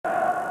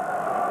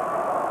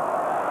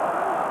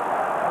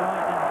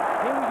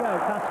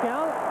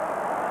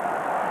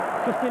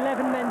Just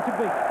 11 men to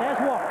beat. There's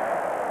one.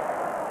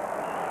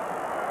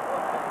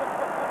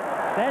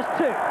 There's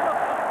two.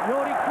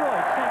 Jordi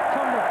Cruyff sent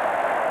tumbling.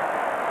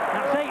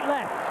 That's 8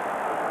 left.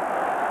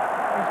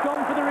 He's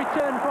gone for the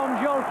return from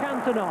Joel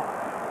Cantona.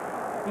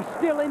 He's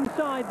still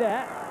inside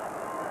there.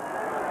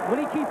 Will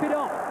he keep it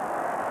on?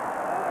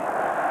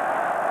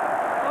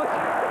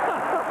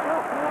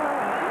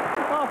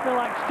 I feel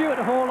like Stuart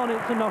Hall on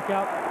It's a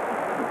Knockout.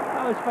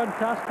 That was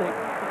fantastic.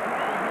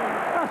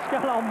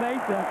 Pascal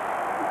Olmeta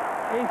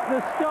is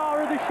the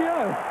star of the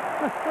show.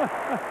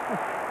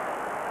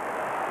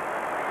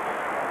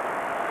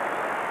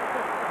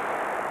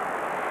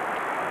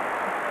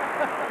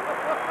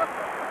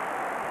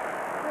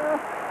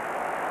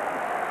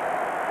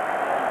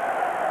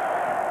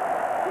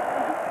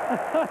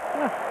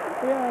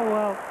 Yeah,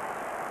 well,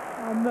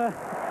 I'm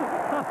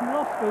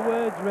lost for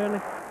words,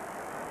 really.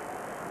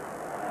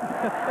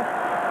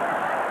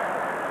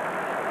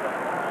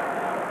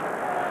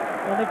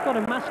 Well, they've got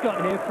a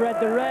mascot here, Fred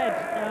the Red.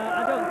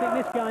 I don't think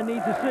this guy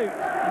needs a suit.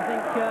 I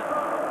think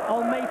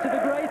Olmeta the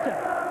Greater.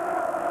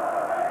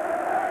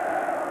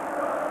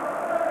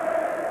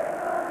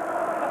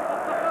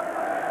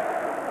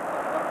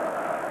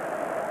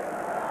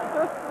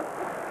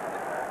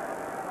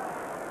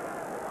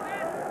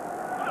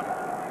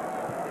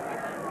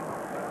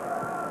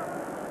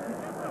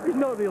 He's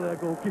not really a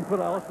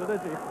goalkeeper, Alistair,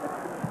 is he?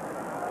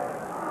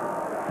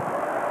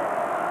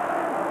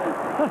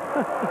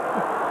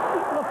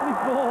 Lovely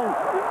ball.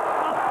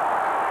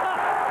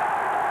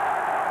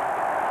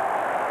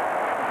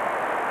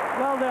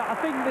 Well, I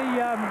think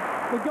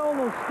the goal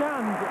will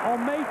stand.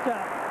 Olmeta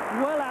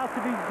well out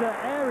of his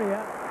area.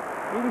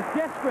 He was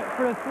desperate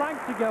for a flag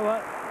to go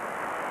up.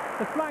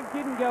 The flag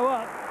didn't go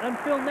up, and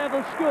Phil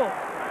Neville scored.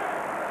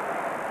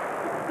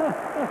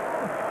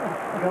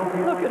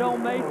 Look at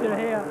Olmeta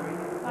here.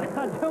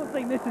 I don't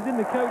think this is in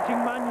the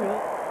coaching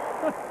manual.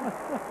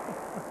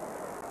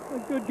 A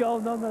good goal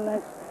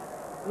nonetheless.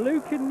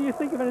 Luke, can you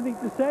think of anything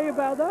to say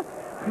about that?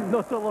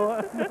 Not a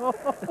lot, no.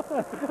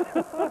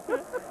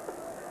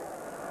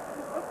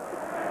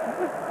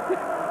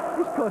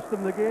 He's cost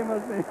him the game,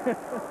 hasn't he?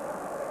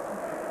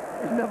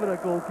 He's never a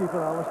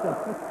goalkeeper, Alistair.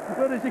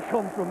 Where does he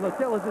come from? Now,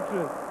 tell us the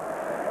truth.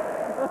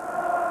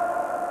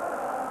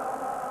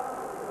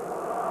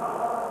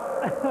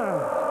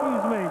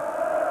 Excuse me.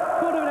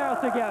 Put him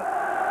out to go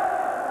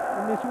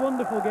in this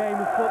wonderful game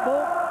of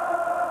football,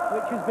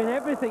 which has been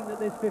everything that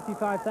this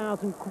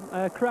 55,000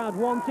 crowd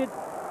wanted.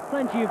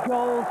 Plenty of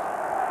goals.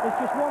 There's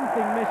just one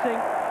thing missing,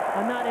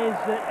 and that is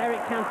that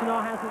Eric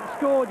Cantona hasn't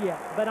scored yet.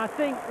 But I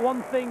think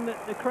one thing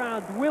that the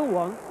crowd will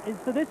want is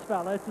for this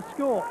fella to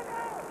score.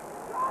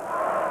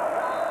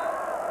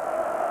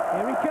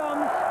 Here he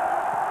comes.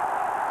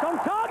 It's on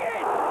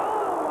target!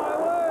 Oh, my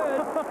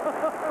word!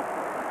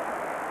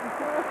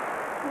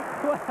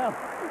 Well,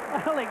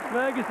 Alex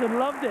Ferguson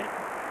loved it.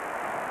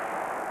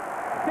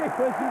 It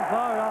wasn't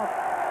far off.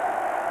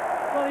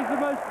 Well, he's the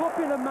most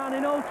popular man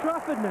in Old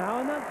Trafford now,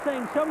 and that's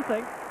saying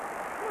something.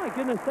 My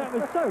goodness, that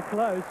was so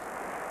close.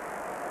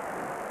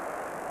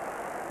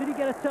 Did he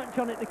get a touch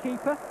on it, the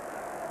keeper?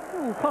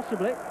 Oh,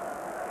 possibly.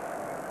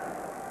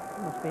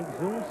 He must be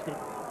exhausted.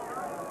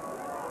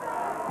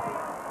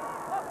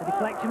 The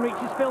deflection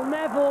reaches Phil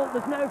Neville.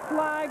 There's no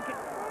flag.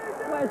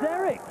 Where's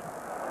Eric?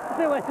 He's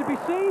nowhere to be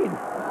seen.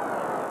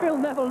 Phil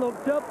Neville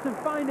looked up to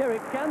find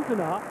Eric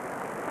Cantona.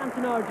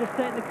 Cantona had just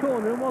taken the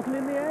corner and wasn't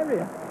in the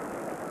area.